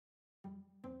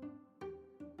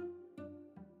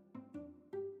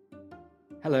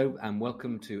Hello and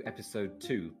welcome to episode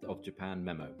 2 of Japan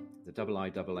Memo, the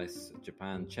IISS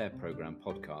Japan Chair Programme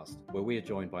podcast, where we are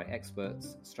joined by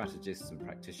experts, strategists and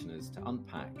practitioners to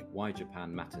unpack why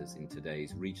Japan matters in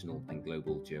today's regional and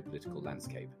global geopolitical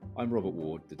landscape. I'm Robert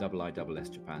Ward, the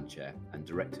IISS Japan Chair and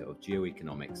Director of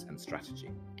Geoeconomics and Strategy.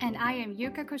 And I am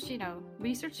Yuka Koshino,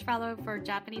 Research Fellow for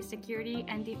Japanese Security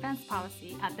and Defense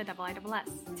Policy at the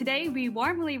IISS. Today, we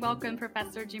warmly welcome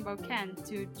Professor Jimbo Ken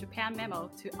to Japan Memo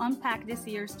to unpack this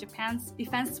year's Japan's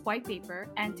Defense White Paper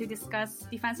and to discuss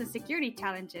defense and security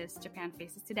challenges Japan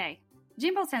faces today.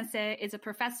 Jimbo Sensei is a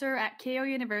professor at Keio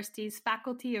University's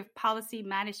Faculty of Policy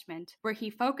Management, where he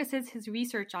focuses his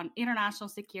research on international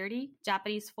security,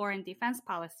 Japanese foreign defense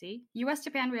policy,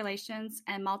 U.S.-Japan relations,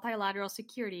 and multilateral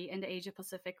security in the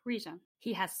Asia-Pacific region.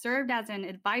 He has served as an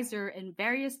advisor in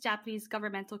various Japanese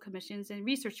governmental commissions and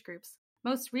research groups,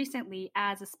 most recently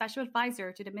as a special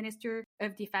advisor to the Minister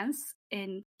of Defense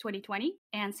in 2020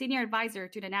 and senior advisor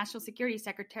to the National Security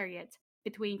Secretariat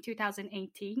between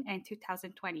 2018 and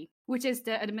 2020, which is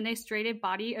the administrative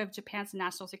body of Japan's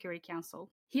National Security Council.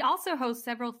 He also holds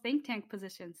several think tank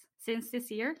positions. Since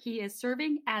this year, he is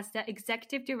serving as the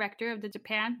executive director of the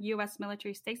Japan-U.S.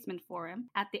 Military Statesman Forum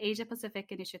at the Asia-Pacific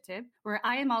Initiative, where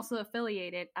I am also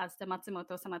affiliated as the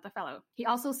Matsumoto Samata Fellow. He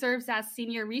also serves as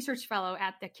senior research fellow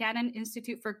at the Cannon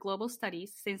Institute for Global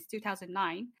Studies since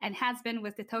 2009 and has been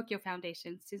with the Tokyo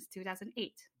Foundation since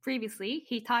 2008. Previously,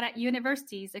 he taught at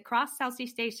universities across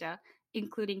Southeast Asia,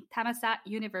 including Thammasat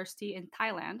University in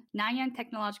Thailand, Nanyang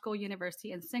Technological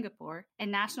University in Singapore,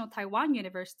 and National Taiwan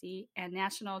University and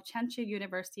National Chengchi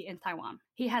University in Taiwan.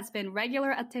 He has been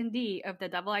regular attendee of the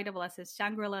IISS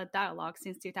Shangri-La Dialogue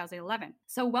since 2011.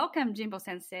 So welcome, Jimbo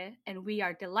Sensei, and we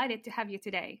are delighted to have you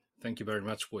today. Thank you very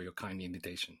much for your kind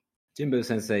invitation. Jimbo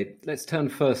Sensei, let's turn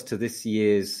first to this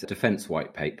year's Defense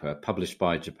White Paper published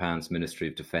by Japan's Ministry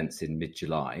of Defense in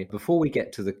mid-July. Before we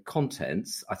get to the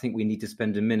contents, I think we need to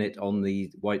spend a minute on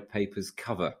the White Paper's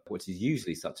cover, which is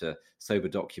usually such a sober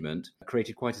document,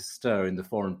 created quite a stir in the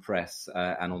foreign press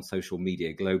and on social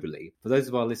media globally. For those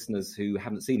of our listeners who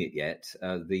haven't seen it yet,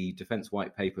 the Defense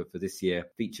White Paper for this year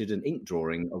featured an ink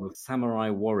drawing of a samurai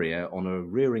warrior on a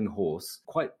rearing horse,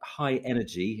 quite high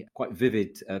energy, quite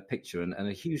vivid picture and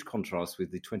a huge contrast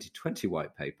with the 2020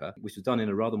 White Paper, which was done in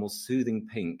a rather more soothing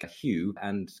pink hue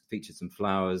and featured some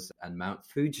flowers and Mount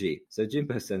Fuji. So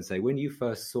Jimbo Sensei, when you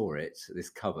first saw it,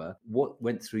 this cover, what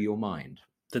went through your mind?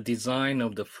 The design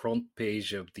of the front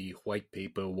page of the White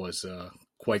Paper was a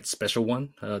quite special one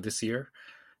this year.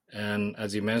 And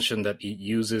as you mentioned, that it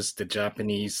uses the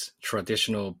Japanese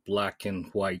traditional black and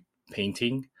white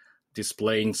painting,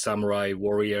 displaying samurai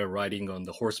warrior riding on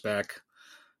the horseback,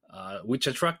 which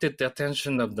attracted the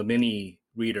attention of the many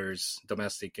readers,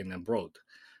 domestic and abroad.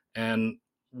 And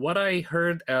what I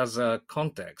heard as a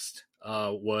context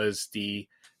was the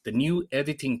new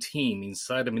editing team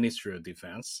inside the Ministry of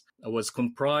Defense was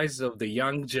comprised of the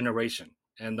young generation,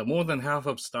 and more than half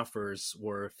of staffers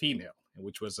were female,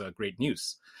 which was great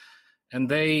news. And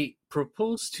they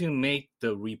proposed to make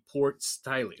the report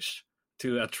stylish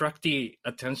to attract the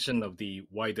attention of the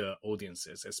wider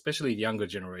audiences, especially younger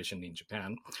generation in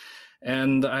Japan.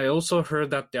 And I also heard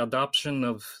that the adoption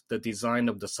of the design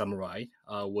of the samurai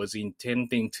was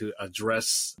intending to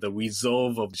address the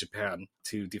resolve of Japan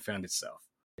to defend itself.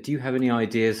 Do you have any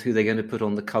ideas who they're going to put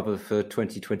on the cover for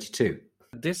 2022?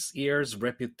 This year's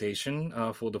reputation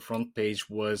for the front page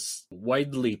was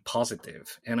widely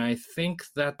positive, and I think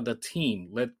that the team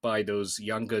led by those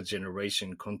younger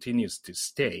generation continues to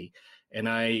stay, and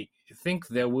I think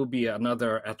there will be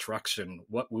another attraction,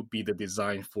 what would be the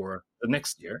design for the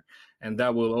next year, and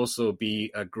that will also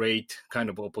be a great kind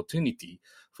of opportunity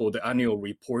for the annual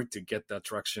report to get the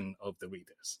attraction of the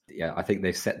readers. Yeah, I think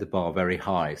they've set the bar very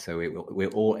high, so we're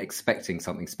all expecting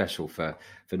something special for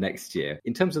next year.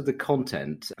 In terms of the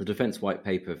content, the Defense White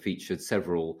Paper featured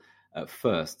several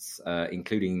firsts,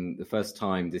 including the first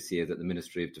time this year that the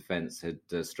Ministry of Defense had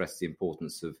stressed the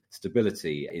importance of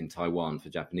stability in Taiwan for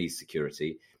Japanese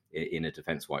security in a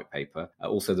Defense White Paper.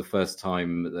 Also the first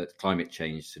time that climate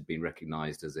change had been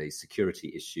recognized as a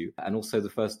security issue, and also the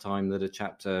first time that a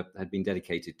chapter had been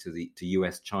dedicated to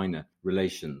US-China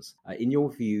relations. In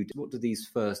your view, what do these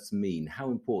firsts mean?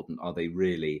 How important are they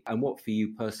really? And what for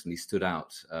you personally stood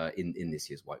out in this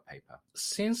year's White Paper?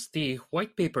 Since the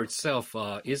White Paper itself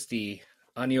is the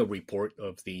annual report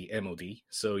of the MOD,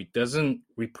 so it doesn't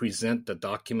represent the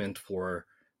document for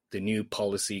the new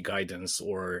policy guidance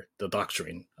or the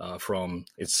doctrine from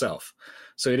itself.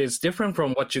 So it is different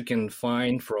from what you can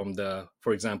find from the,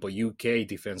 for example, UK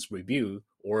Defense Review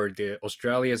or the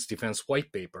Australia's Defence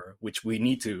White Paper, which we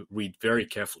need to read very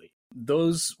carefully.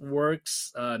 Those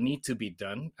works need to be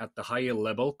done at the higher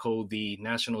level called the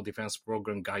National Defense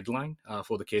Program Guideline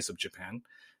for the case of Japan.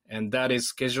 And that is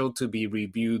scheduled to be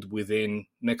reviewed within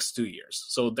next 2 years.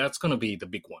 So that's going to be the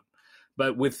big one.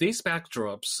 But with these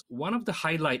backdrops, one of the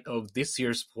highlights of this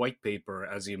year's white paper,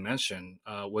 as you mentioned,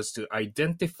 was to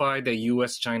identify the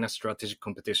US-China strategic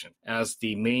competition as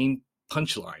the main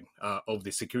punchline of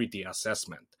the security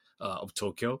assessment of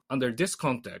Tokyo. Under this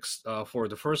context, for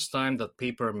the first time, the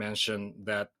paper mentioned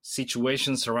that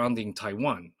situation surrounding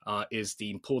Taiwan is the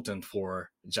important for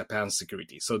Japan's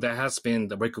security. So there has been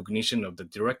the recognition of the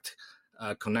direct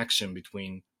connection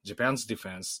between Japan's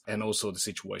defense and also the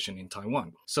situation in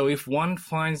Taiwan. So if one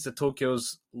finds the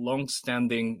Tokyo's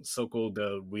long-standing so-called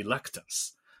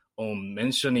reluctance on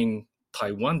mentioning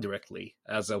Taiwan directly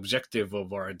as an objective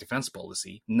of our defense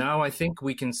policy, now I think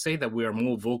we can say that we are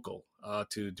more vocal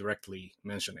to directly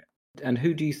mention it. And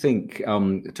who do you think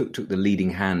took the leading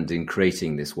hand in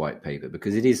creating this white paper?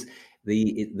 Because it is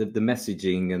the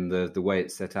messaging and the way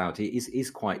it's set out is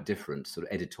quite different, sort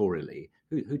of editorially.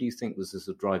 Who do you think was the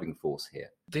sort of driving force here?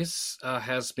 This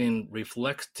has been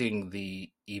reflecting the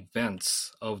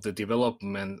events of the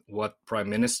development, what Prime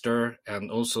Minister and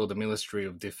also the Ministry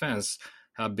of Defense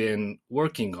have been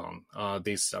working on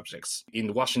these subjects.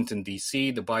 In Washington,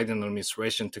 D.C., the Biden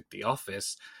administration took the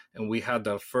office, and we had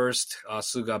the first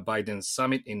Suga-Biden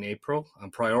summit in April.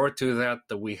 And prior to that,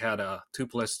 we had a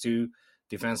 2+2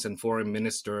 defense and foreign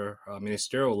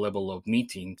ministerial level of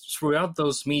meetings. Throughout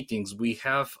those meetings, we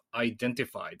have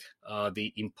identified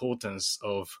the importance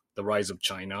of the rise of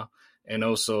China. And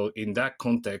also in that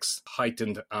context,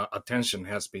 heightened attention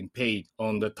has been paid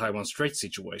on the Taiwan Strait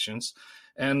situations.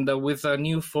 And with a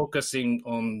new focusing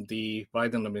on the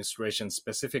Biden administration's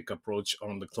specific approach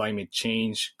on the climate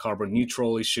change, carbon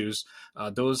neutral issues,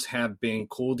 those have been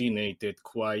coordinated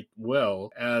quite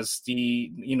well as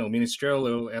the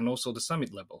ministerial and also the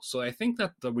summit level. So I think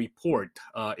that the report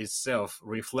itself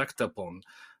reflects upon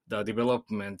the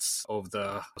developments of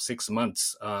the 6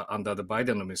 months under the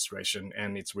Biden administration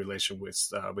and its relation with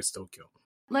Tokyo.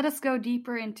 Let us go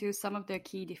deeper into some of the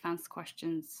key defense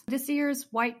questions. This year's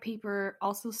white paper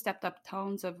also stepped up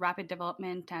tones of rapid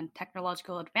development and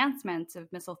technological advancements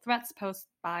of missile threats posed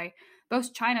by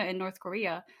both China and North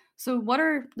Korea. So what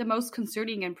are the most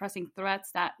concerning and pressing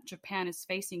threats that Japan is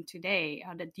facing today,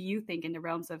 that do you think in the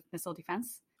realms of missile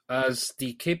defense? As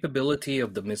the capability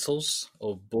of the missiles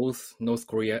of both North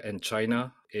Korea and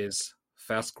China is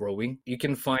fast growing, you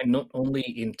can find not only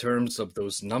in terms of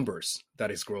those numbers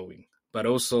that is growing, but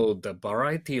also the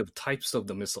variety of types of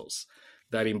the missiles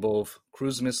that involve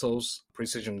cruise missiles,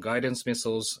 precision guidance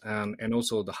missiles, and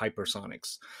also the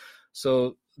hypersonics.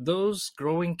 So those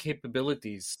growing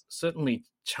capabilities certainly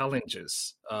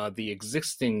challenges the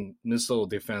existing missile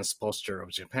defense posture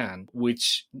of Japan,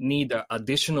 which need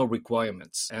additional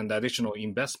requirements and additional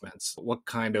investments. What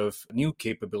kind of new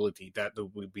capability that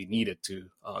would be needed to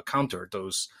counter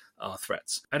those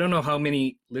threats? I don't know how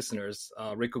many listeners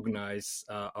recognize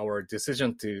our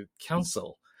decision to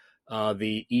cancel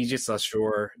the Aegis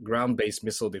Ashore ground-based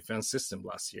missile defense system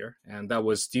last year. And that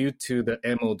was due to the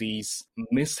MOD's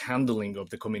mishandling of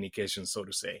the communication, so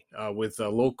to say, with the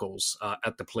locals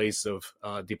at the place of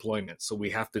deployment. So we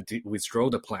have to withdraw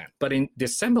the plan. But in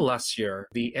December last year,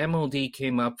 the MOD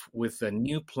came up with a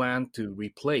new plan to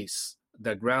replace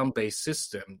the ground-based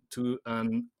system to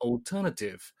an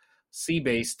alternative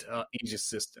sea-based Aegis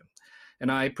system.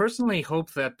 And I personally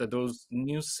hope that those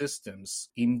new systems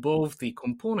involve the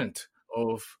component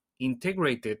of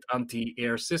integrated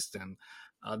anti-air system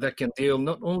that can deal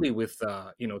not only with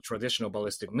traditional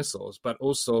ballistic missiles, but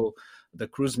also the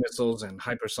cruise missiles and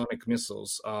hypersonic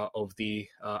missiles of the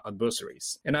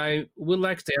adversaries. And I would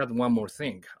like to add one more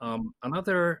thing.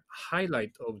 Another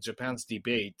highlight of Japan's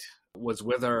debate was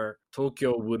whether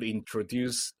Tokyo would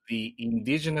introduce the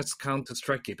indigenous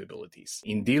counter-strike capabilities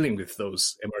in dealing with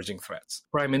those emerging threats.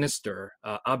 Prime Minister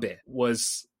Abe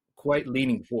was quite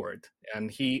leaning forward, and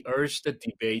he urged the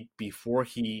debate before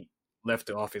he left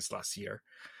the office last year.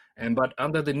 But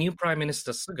under the new Prime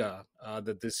Minister Suga,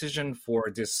 the decision for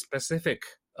this specific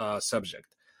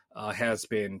subject has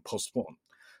been postponed.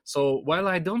 So while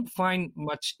I don't find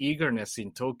much eagerness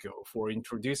in Tokyo for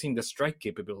introducing the strike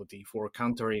capability for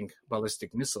countering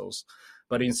ballistic missiles,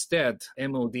 but instead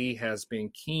MOD has been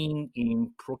keen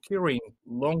in procuring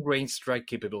long-range strike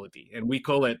capability, and we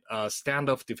call it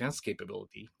standoff defense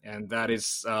capability, and that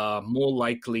is more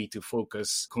likely to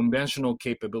focus conventional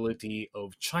capability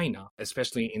of China,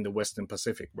 especially in the Western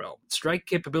Pacific realm. Strike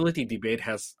capability debate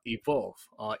has evolved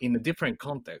in a different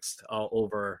context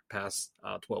over past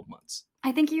 12 months.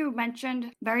 I think you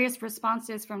mentioned various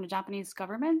responses from the Japanese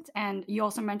government, and you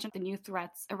also mentioned the new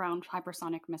threats around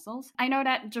hypersonic missiles. I know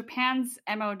that Japan's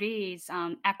MOD's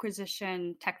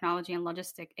Acquisition, Technology, and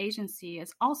Logistic Agency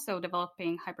is also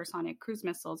developing hypersonic cruise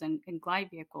missiles and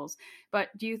glide vehicles. But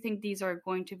do you think these are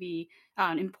going to be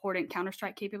important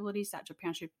counterstrike capabilities that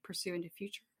Japan should pursue in the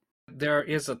future? There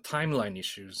is a timeline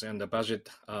issues and the budget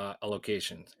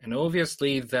allocation. And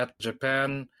obviously that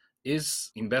Japan is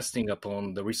investing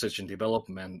upon the research and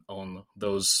development on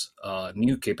those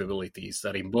new capabilities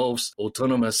that involves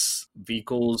autonomous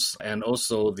vehicles and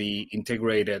also the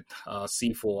integrated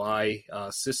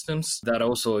C4I systems that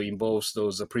also involves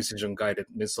those precision guided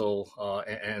missile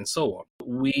and so on.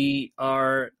 We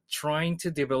are trying to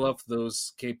develop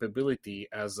those capability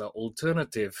as an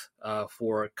alternative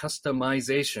for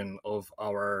customization of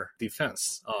our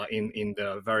defense in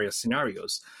the various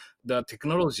scenarios. The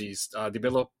technologies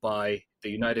developed by the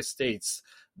United States,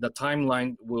 the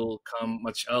timeline will come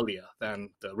much earlier than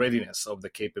the readiness of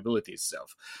the capability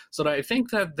itself. So I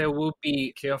think that there will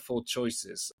be careful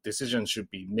choices. Decisions should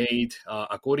be made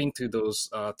according to those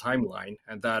timeline,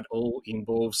 and that all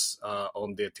involves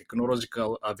on the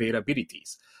technological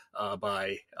availabilities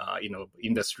by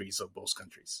industries of both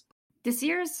countries. This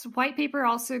year's white paper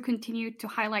also continued to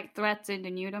highlight threats in the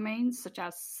new domains, such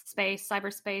as space,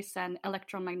 cyberspace, and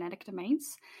electromagnetic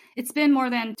domains. It's been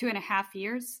more than 2.5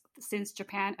 years since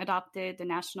Japan adopted the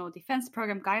National Defense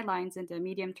Program guidelines in the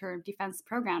Medium-Term Defense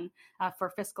Program for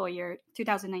fiscal year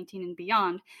 2019 and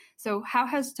beyond. So how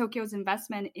has Tokyo's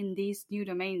investment in these new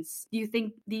domains? Do you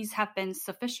think these have been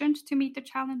sufficient to meet the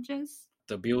challenges?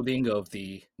 The building of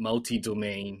the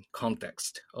multi-domain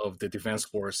context of the defense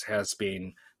force has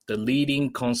been the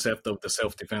leading concept of the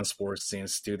self-defense force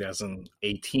since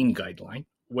 2018 guideline.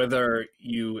 Whether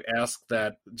you ask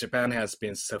that Japan has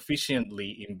been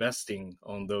sufficiently investing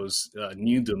on those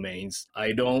new domains,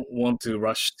 I don't want to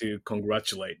rush to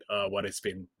congratulate what has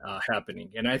been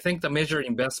happening. And I think the major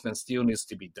investment still needs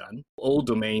to be done. All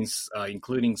domains,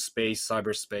 including space,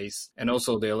 cyberspace, and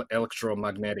also the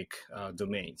electromagnetic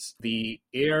domains. The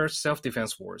Air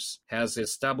Self-Defense Force has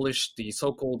established the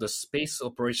so-called Space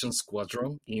Operations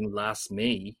Squadron in last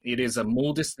May. It is a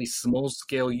modestly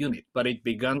small-scale unit, but it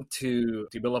began to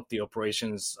develop the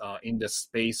operations in the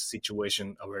space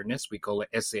situation awareness. We call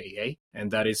it SAA, and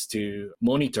that is to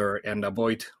monitor and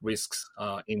avoid risks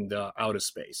in the outer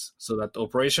space. So that the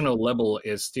operational level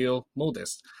is still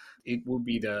modest. It will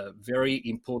be the very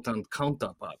important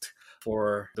counterpart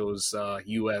for those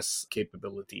US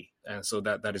capability. And so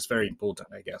that is very important,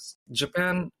 I guess.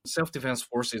 Japan Self-Defense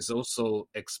Force is also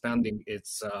expanding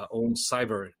its own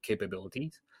cyber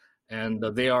capabilities, and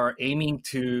they are aiming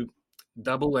to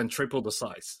double and triple the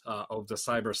size of the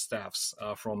cyber staffs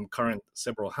from current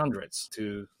several hundreds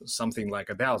to something like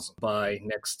 1,000 by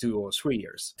next 2 or 3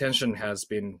 years. Attention has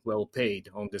been well paid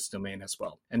on this domain as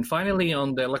well. And finally,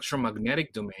 on the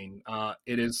electromagnetic domain,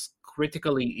 it is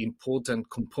critically important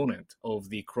component of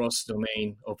the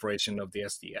cross-domain operation of the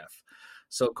SDF.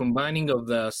 So combining of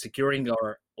the securing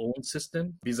our own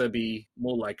system vis-a-vis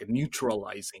more like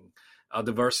neutralizing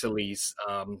adversaries'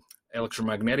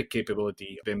 electromagnetic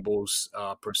capability have been both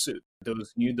pursued.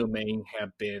 Those new domains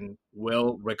have been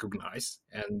well recognized,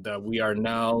 and we are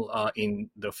now in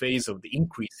the phase of the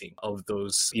increasing of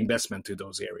those investment to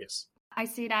those areas. I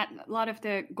see that a lot of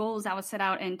the goals that was set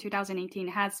out in 2018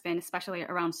 has been, especially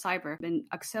around cyber, been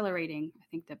accelerating. I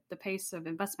think the pace of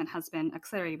investment has been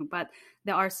accelerating, but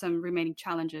there are some remaining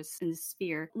challenges in this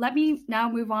sphere. Let me now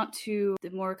move on to the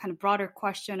more kind of broader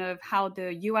question of how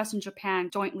the US and Japan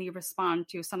jointly respond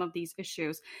to some of these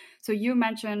issues. So you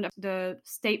mentioned the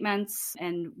statements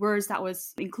and words that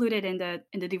was included in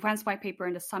the Defense White Paper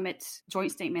and the summit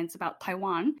joint statements about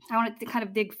Taiwan. I wanted to kind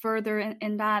of dig further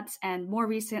in that, and more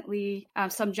recently,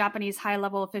 some Japanese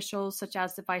high-level officials, such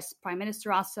as the Vice Prime Minister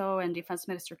Aso and Defense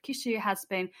Minister Kishi, has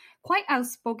been quite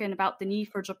outspoken about the need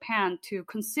for Japan to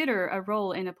consider a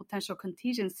role in a potential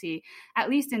contingency, at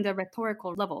least in the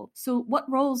rhetorical level. So what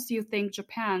roles do you think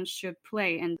Japan should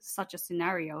play in such a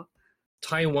scenario?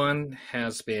 Taiwan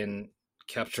has been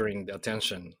capturing the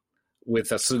attention with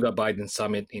the Suga-Biden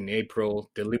summit in April,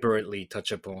 deliberately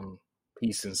touch upon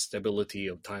peace and stability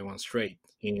of Taiwan Strait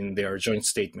in their joint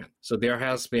statement. So there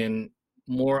has been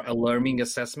more alarming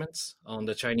assessments on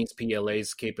the Chinese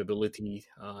PLA's capability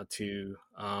to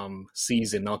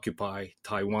seize and occupy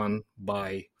Taiwan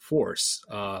by force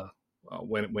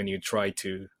when you try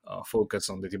to focus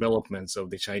on the developments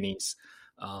of the Chinese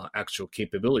actual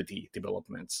capability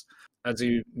developments. As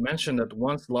you mentioned, that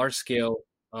once large-scale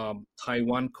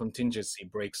Taiwan contingency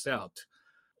breaks out,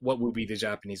 what will be the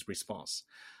Japanese response?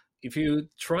 if you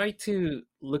try to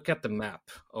look at the map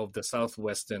of the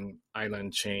southwestern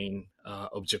island chain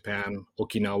of Japan,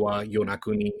 Okinawa,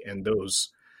 Yonaguni, and those,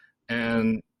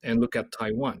 and look at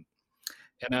Taiwan.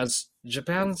 And as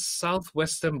Japan's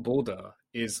southwestern border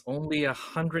is only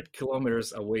 100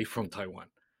 kilometers away from Taiwan.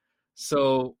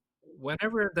 So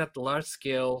whenever that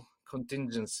large-scale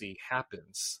contingency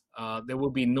happens, there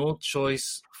will be no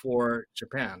choice for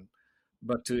Japan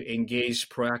but to engage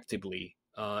proactively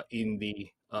in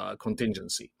the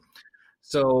contingency.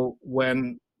 So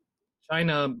when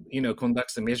China,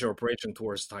 conducts a major operation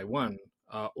towards Taiwan,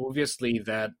 obviously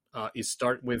that it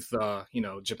start with,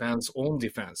 Japan's own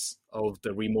defense of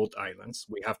the remote islands.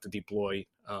 We have to deploy,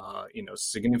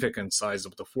 significant size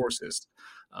of the forces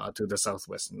to the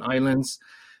southwestern islands.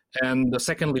 And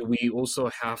secondly, we also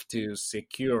have to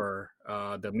secure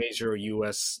the major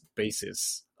U.S.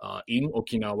 bases in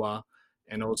Okinawa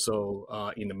and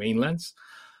also in the mainlands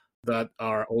that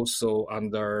are also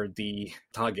under the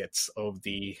targets of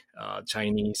the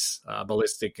Chinese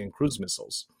ballistic and cruise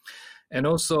missiles. And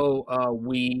also,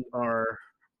 we are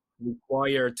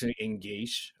required to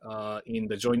engage in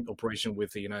the joint operation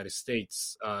with the United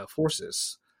States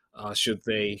forces should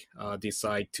they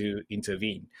decide to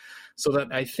intervene. So that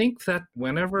I think that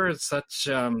whenever such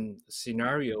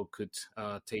scenario could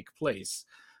take place,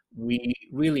 we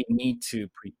really need to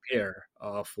prepare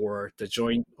for the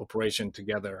joint operation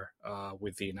together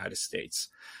with the United States.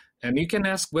 And you can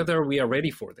ask whether we are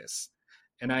ready for this.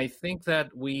 And I think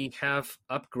that we have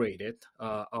upgraded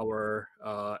our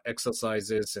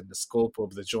exercises and the scope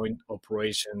of the joint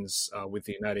operations with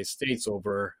the United States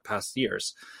over past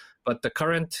years. But the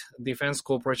current defense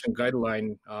cooperation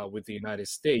guideline with the United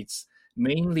States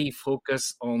mainly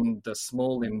focus on the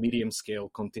small and medium scale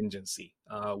contingency,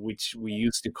 which we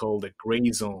used to call the gray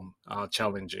zone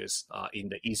challenges in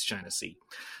the East China Sea.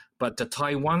 But the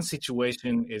Taiwan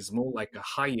situation is more like a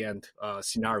high-end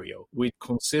scenario, which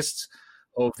consists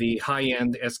of the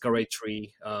high-end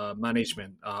escalatory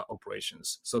management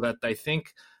operations. So that I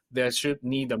think there should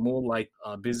need a more like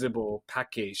visible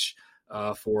package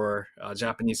for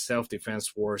Japanese self-defense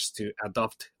force to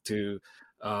adopt to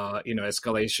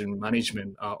escalation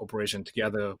management operation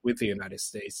together with the United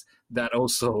States. That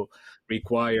also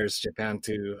requires Japan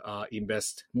to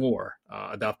invest more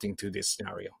adapting to this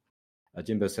scenario.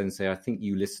 Jimbo Sensei, I think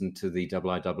you listened to the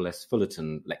IISS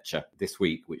Fullerton lecture this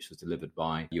week, which was delivered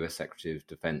by US Secretary of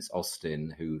Defense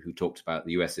Austin, who talked about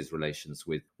the US's relations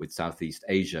with Southeast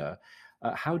Asia.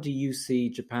 How do you see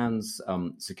Japan's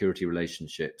security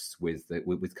relationships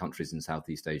with countries in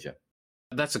Southeast Asia?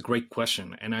 That's a great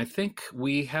question. And I think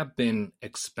we have been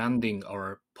expanding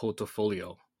our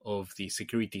portfolio of the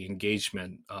security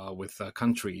engagement with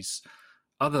countries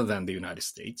other than the United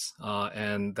States.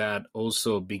 And that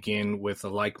also begin with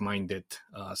like-minded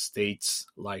states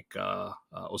like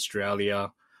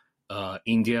Australia,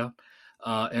 India,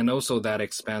 and also that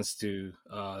expands to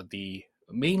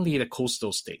mainly the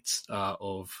coastal states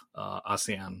of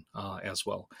ASEAN as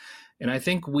well. And I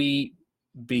think we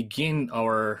begin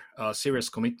our serious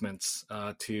commitments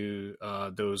to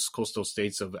those coastal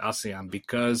states of ASEAN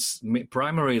because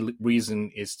primary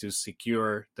reason is to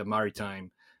secure the maritime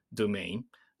domain.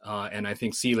 And I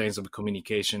think sea lanes of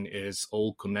communication is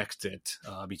all connected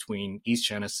between East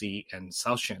China Sea and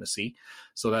South China Sea,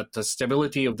 so that the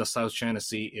stability of the South China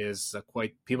Sea is a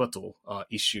quite pivotal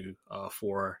issue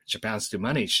for Japan to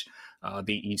manage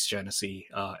the East China Sea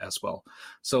as well.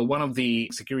 So one of the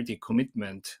security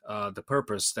commitment, the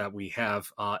purpose that we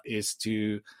have is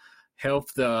to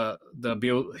help to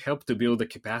build the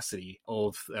capacity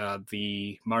of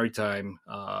the maritime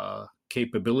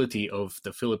capability of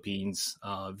the Philippines,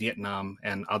 Vietnam,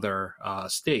 and other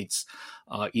states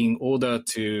in order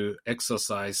to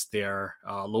exercise their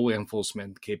law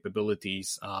enforcement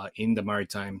capabilities in the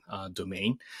maritime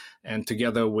domain, and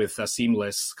together with a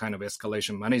seamless kind of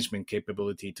escalation management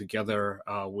capability together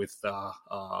with their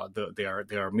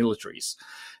militaries.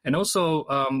 And also,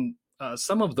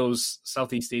 some of those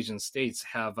Southeast Asian states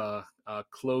have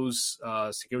close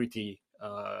security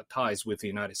ties with the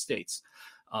United States.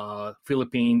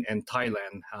 Philippines and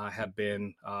Thailand have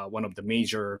been one of the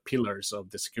major pillars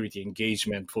of the security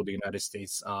engagement for the United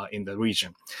States in the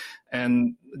region.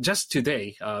 And just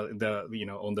today, on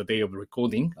the day of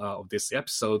recording of this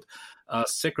episode,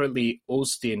 Secretary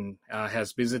Austin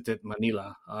has visited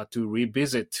Manila to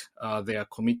revisit their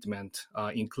commitment,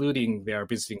 including their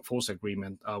visiting force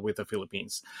agreement with the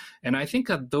Philippines. And I think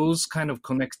that those kind of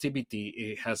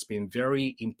connectivity has been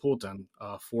very important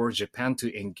for Japan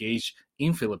to engage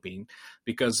in Philippines,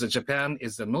 because Japan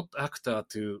is the not actor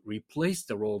to replace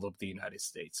the role of the United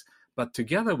States, but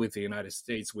together with the United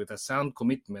States with a sound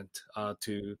commitment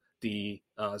to the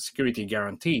security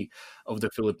guarantee of the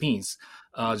Philippines,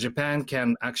 Japan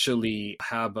can actually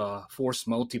have a force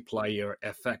multiplier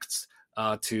effects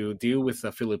to deal with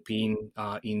the Philippines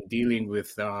in dealing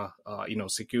with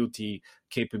security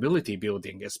capability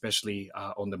building, especially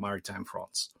on the maritime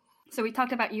fronts. So we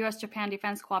talked about U.S.-Japan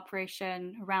defense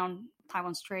cooperation around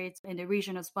Taiwan Straits in the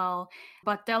region as well.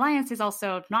 But the alliance is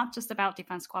also not just about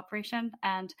defense cooperation.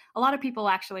 And a lot of people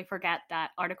actually forget that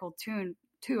Article 2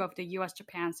 of the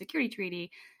U.S.-Japan Security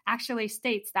Treaty actually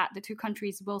states that the two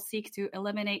countries will seek to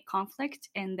eliminate conflict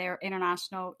in their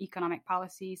international economic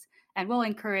policies and will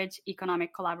encourage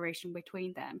economic collaboration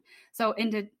between them. So in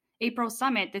the April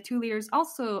summit, the two leaders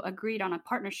also agreed on a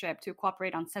partnership to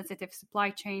cooperate on sensitive supply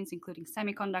chains, including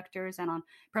semiconductors, and on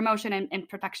promotion and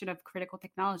protection of critical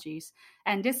technologies.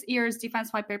 And this year's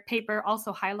defense white paper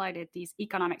also highlighted these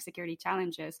economic security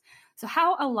challenges. So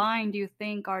how aligned do you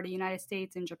think are the United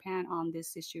States and Japan on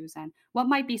these issues? And what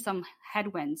might be some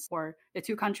headwinds for the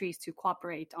two countries to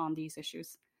cooperate on these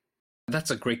issues?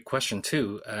 That's a great question,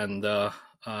 too. And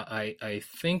I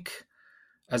think,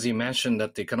 as you mentioned,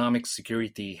 that economic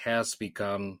security has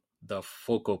become the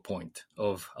focal point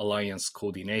of alliance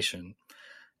coordination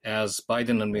as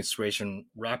Biden administration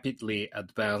rapidly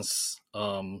advanced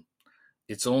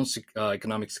its own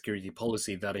economic security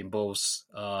policy that involves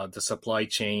the supply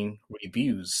chain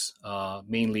reviews,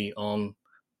 mainly on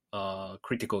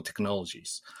critical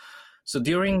technologies. So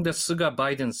during the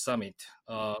Suga-Biden summit,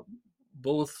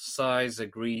 both sides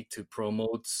agreed to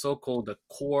promote so-called the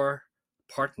core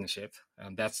partnership,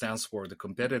 and that stands for the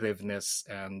competitiveness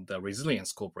and the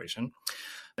resilience cooperation.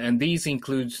 And these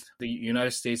include the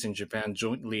United States and Japan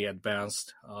jointly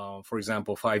advanced, for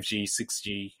example, 5G,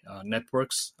 6G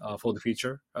networks for the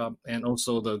future, and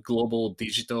also the global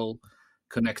digital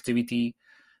connectivity,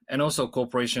 and also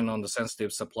cooperation on the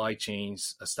sensitive supply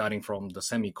chains starting from the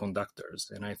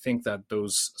semiconductors. And I think that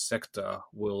those sector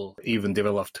will even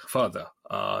develop further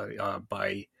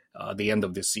by the end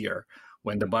of this year,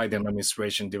 when the Biden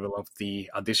administration developed the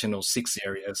additional 6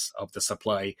 areas of the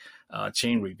supply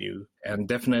chain review. And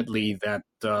definitely that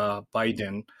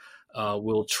Biden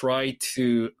will try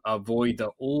to avoid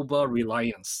the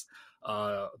over-reliance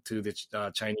to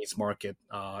the Chinese market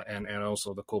and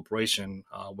also the corporation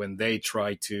when they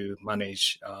try to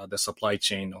manage the supply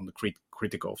chain on the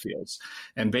critical fields.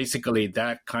 And basically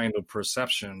that kind of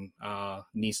perception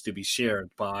needs to be shared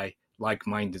by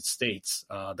like-minded states,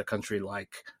 the country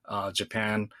like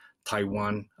Japan,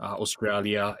 Taiwan,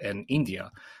 Australia, and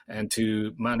India, and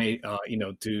to manage,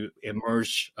 to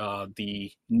emerge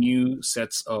the new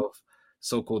sets of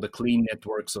so-called the clean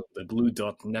networks of the blue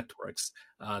dot networks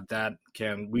that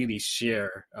can really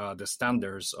share the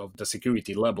standards of the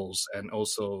security levels and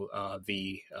also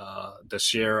the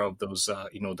share of those,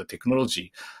 the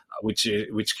technology, which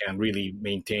can really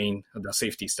maintain the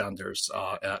safety standards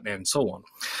and so on.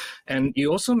 And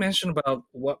you also mentioned about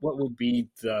what would be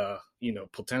the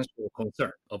potential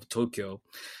concern of Tokyo.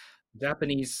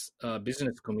 Japanese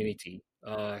business community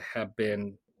have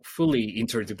been fully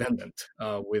interdependent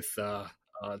with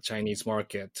Chinese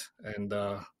market and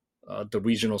the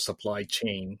regional supply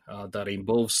chain that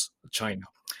involves China.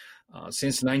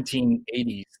 Since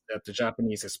 1980s, that the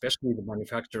Japanese, especially the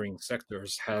manufacturing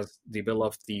sectors, has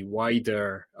developed the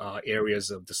wider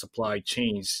areas of the supply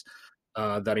chains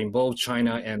that involve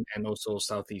China and also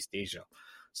Southeast Asia.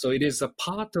 So it is a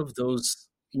part of those,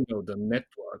 the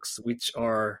networks which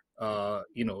are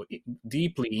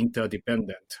deeply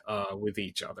interdependent with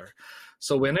each other.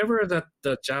 So whenever that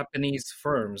the Japanese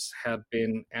firms have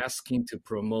been asking to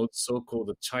promote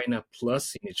so-called China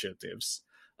Plus initiatives,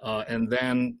 and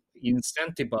then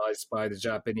incentivized by the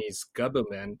Japanese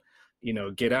government,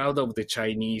 get out of the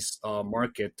Chinese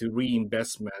market to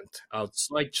reinvestment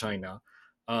outside China,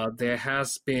 there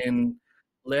has been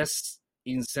less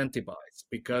incentivized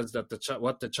because that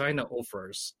what the China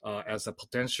offers as a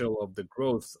potential of the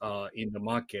growth in the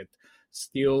market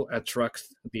still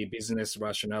attracts the business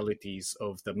rationalities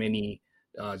of the many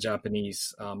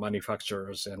Japanese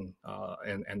manufacturers and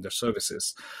their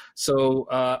services. So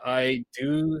I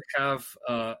do have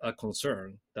a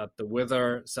concern that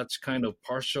whether such kind of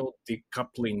partial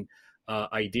decoupling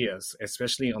ideas,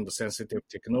 especially on the sensitive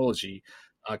technology,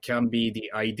 can be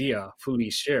the idea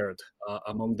fully shared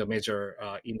among the major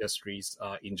industries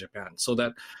in Japan. So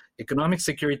that economic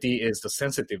security is the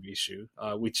sensitive issue,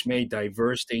 which may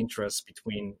diverge the interests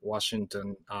between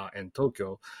Washington and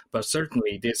Tokyo, but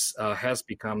certainly this has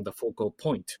become the focal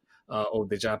point of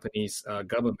the Japanese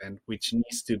government, which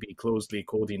needs to be closely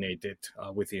coordinated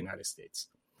with the United States.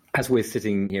 As we're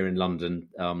sitting here in London,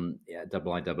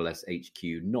 IISS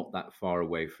HQ, not that far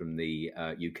away from the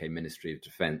UK Ministry of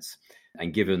Defence,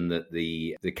 and given that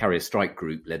the carrier strike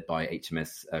group led by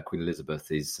HMS Queen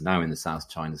Elizabeth is now in the South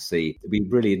China Sea, it'd be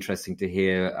really interesting to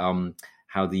hear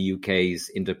how the UK's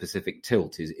Indo-Pacific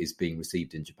tilt is being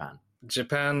received in Japan.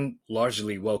 Japan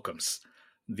largely welcomes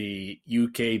the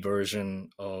UK version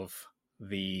of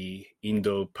the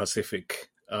Indo-Pacific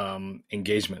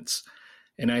engagements.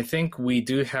 And I think we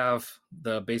do have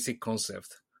the basic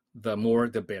concept, the more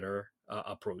the better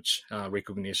approach,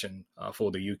 recognition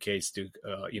for the UKs to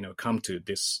come to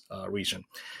this region.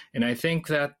 And I think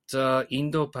that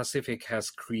Indo-Pacific has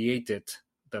created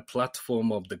the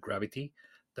platform of the gravity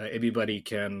that everybody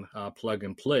can plug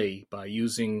and play by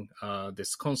using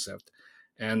this concept,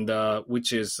 and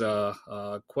which is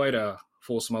quite a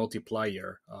force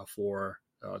multiplier for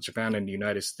Japan and the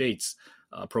United States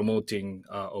promoting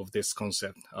of this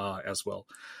concept as well.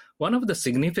 One of the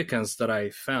significance that I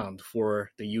found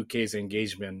for the UK's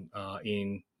engagement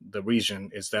in the region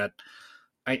is that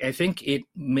I think it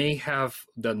may have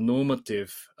the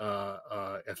normative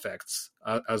effects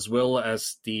as well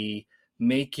as the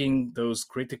making those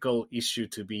critical issues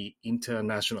to be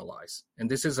internationalized. And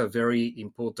this is a very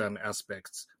important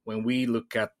aspect when we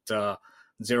look at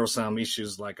zero-sum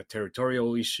issues like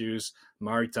territorial issues,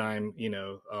 maritime,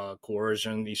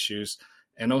 coercion issues,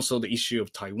 and also the issue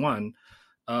of Taiwan.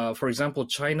 For example,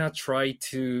 China tried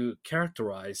to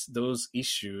characterize those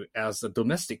issues as the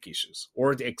domestic issues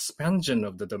or the expansion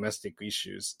of the domestic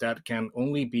issues that can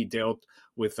only be dealt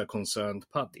with the concerned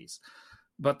parties.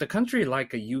 But the country like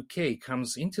the UK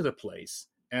comes into the place,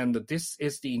 and this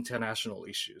is the international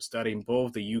issues that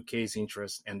involve the UK's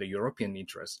interest and the European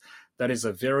interest. That is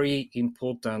a very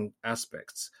important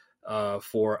aspect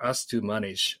for us to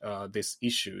manage these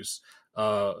issues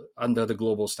under the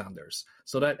global standards.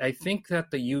 So that I think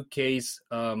that the UK's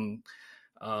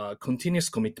continuous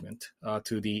commitment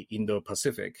to the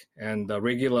Indo-Pacific and the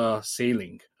regular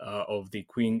sailing of the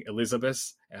Queen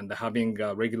Elizabeth and having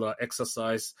regular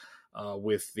exercise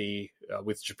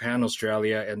with Japan,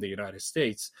 Australia, and the United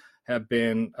States have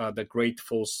been the great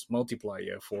force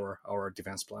multiplier for our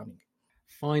defense planning.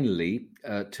 Finally,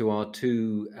 to our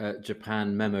two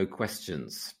Japan memo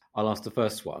questions. I'll ask the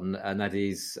first one, and that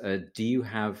is, do you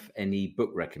have any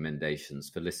book recommendations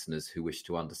for listeners who wish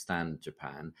to understand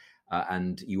Japan?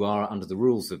 And you are, under the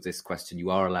rules of this question, you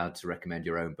are allowed to recommend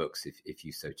your own books if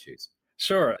you so choose.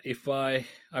 Sure. If I'm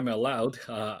allowed,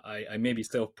 I may be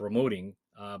self-promoting,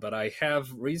 but I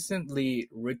have recently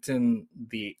written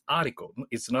the article.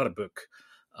 It's not a book,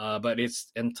 but it's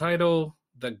entitled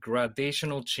The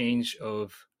Gradational Change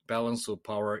of Balance of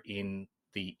Power in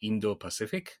the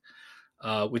Indo-Pacific,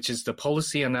 which is the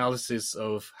policy analysis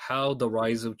of how the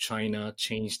rise of China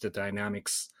changed the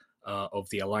dynamics of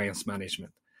the alliance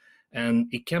management. And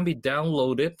it can be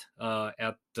downloaded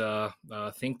at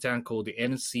a think tank called the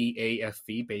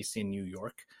NCAFV based in New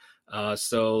York.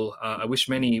 So I wish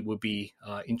many would be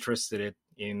interested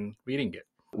in reading it.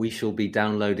 We shall be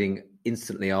downloading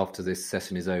instantly after this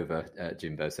session is over,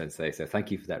 Jimbo Sensei. So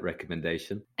thank you for that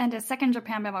recommendation. And the second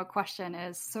Japan memo question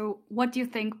is, so what do you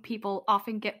think people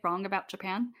often get wrong about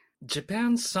Japan?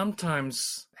 Japan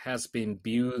sometimes has been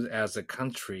viewed as a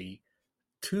country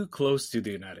too close to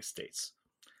the United States,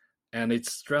 and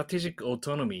its strategic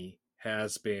autonomy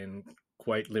has been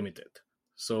quite limited.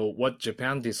 So what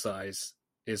Japan decides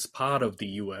is part of the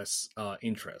U.S.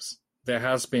 interest. There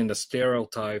has been the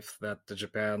stereotype that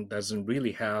Japan doesn't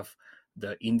really have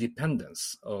the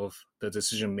independence of the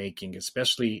decision-making,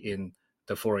 especially in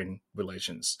the foreign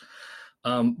relations.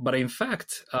 But in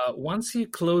fact, once you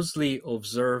closely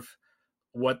observe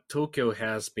what Tokyo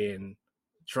has been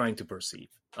trying to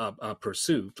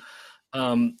pursue,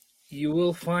 you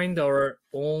will find our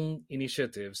own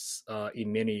initiatives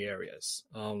in many areas.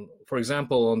 For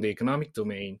example, on the economic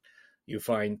domain, you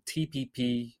find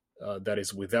TPP that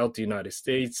is without the United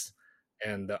States,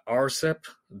 and the RCEP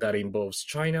that involves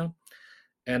China,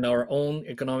 and our own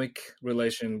economic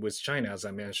relation with China, as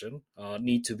I mentioned,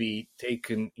 need to be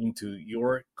taken into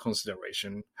your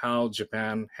consideration, how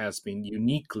Japan has been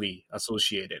uniquely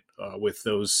associated with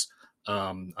those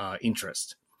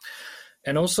interests.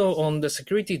 And also on the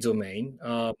security domain,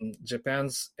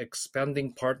 Japan's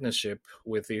expanding partnership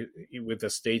with the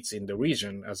states in the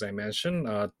region, as I mentioned,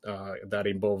 that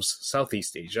involves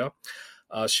Southeast Asia,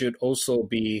 should also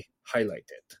be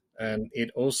highlighted. And it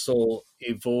also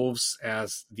evolves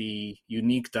as the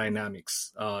unique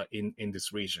dynamics in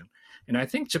this region. And I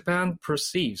think Japan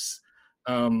perceives,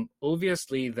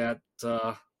 obviously, that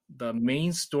the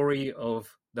main story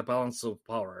of the balance of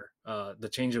power, the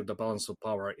change of the balance of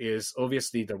power, is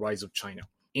obviously the rise of China.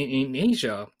 in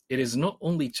Asia, it is not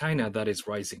only China that is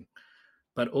rising,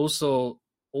 but also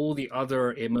all the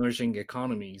other emerging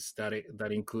economies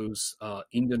that includes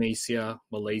Indonesia,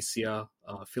 Malaysia,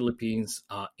 Philippines,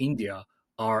 India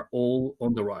are all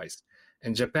on the rise.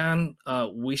 And Japan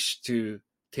wished to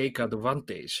take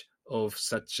advantage of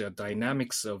such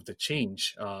dynamics of the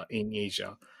change in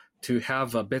Asia to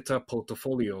have a better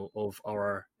portfolio of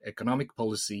our economic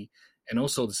policy and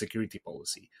also the security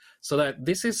policy. So that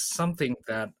this is something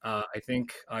that I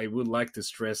think I would like to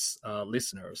stress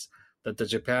listeners, that the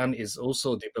Japan is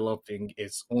also developing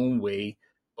its own way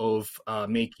of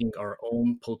making our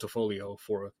own portfolio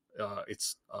for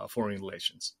its foreign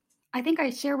relations. I think I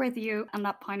share with you on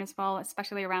that point as well,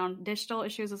 especially around digital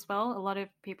issues as well. A lot of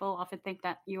people often think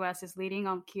that US is leading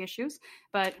on key issues.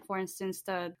 But for instance,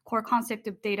 the core concept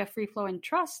of data free flow and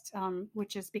trust,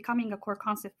 which is becoming a core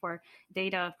concept for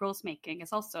data rules making,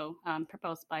 is also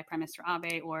proposed by Prime Minister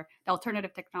Abe, or the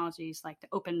alternative technologies like the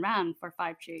Open RAN for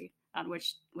 5G,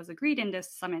 which was agreed in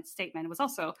this summit statement, was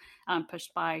also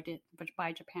pushed by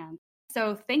Japan.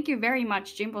 So thank you very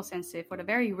much, Jimbo Sensei, for the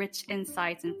very rich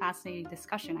insights and fascinating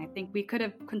discussion. I think we could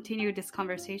have continued this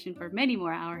conversation for many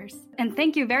more hours. And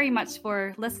thank you very much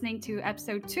for listening to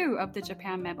episode 2 of the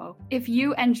Japan Memo. If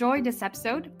you enjoyed this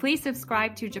episode, please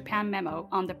subscribe to Japan Memo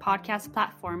on the podcast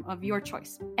platform of your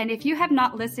choice. And if you have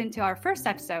not listened to our first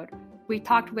episode, we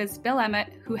talked with Bill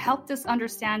Emmett, who helped us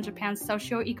understand Japan's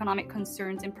socio-economic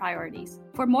concerns and priorities.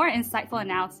 For more insightful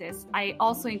analysis, I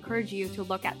also encourage you to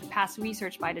look at the past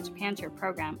research by the Japan Chair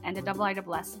program and the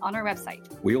IISS on our website.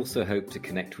 We also hope to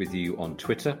connect with you on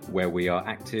Twitter, where we are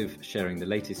active, sharing the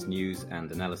latest news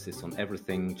and analysis on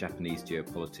everything Japanese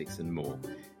geopolitics and more.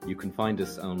 You can find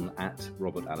us on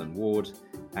 @RobertAllenWard,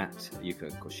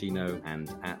 @Yuka Koshino, and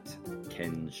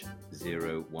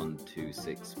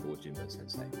 @Kenj0126 for Jimbo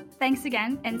Sensei. Thanks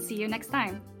again, and see you next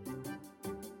time.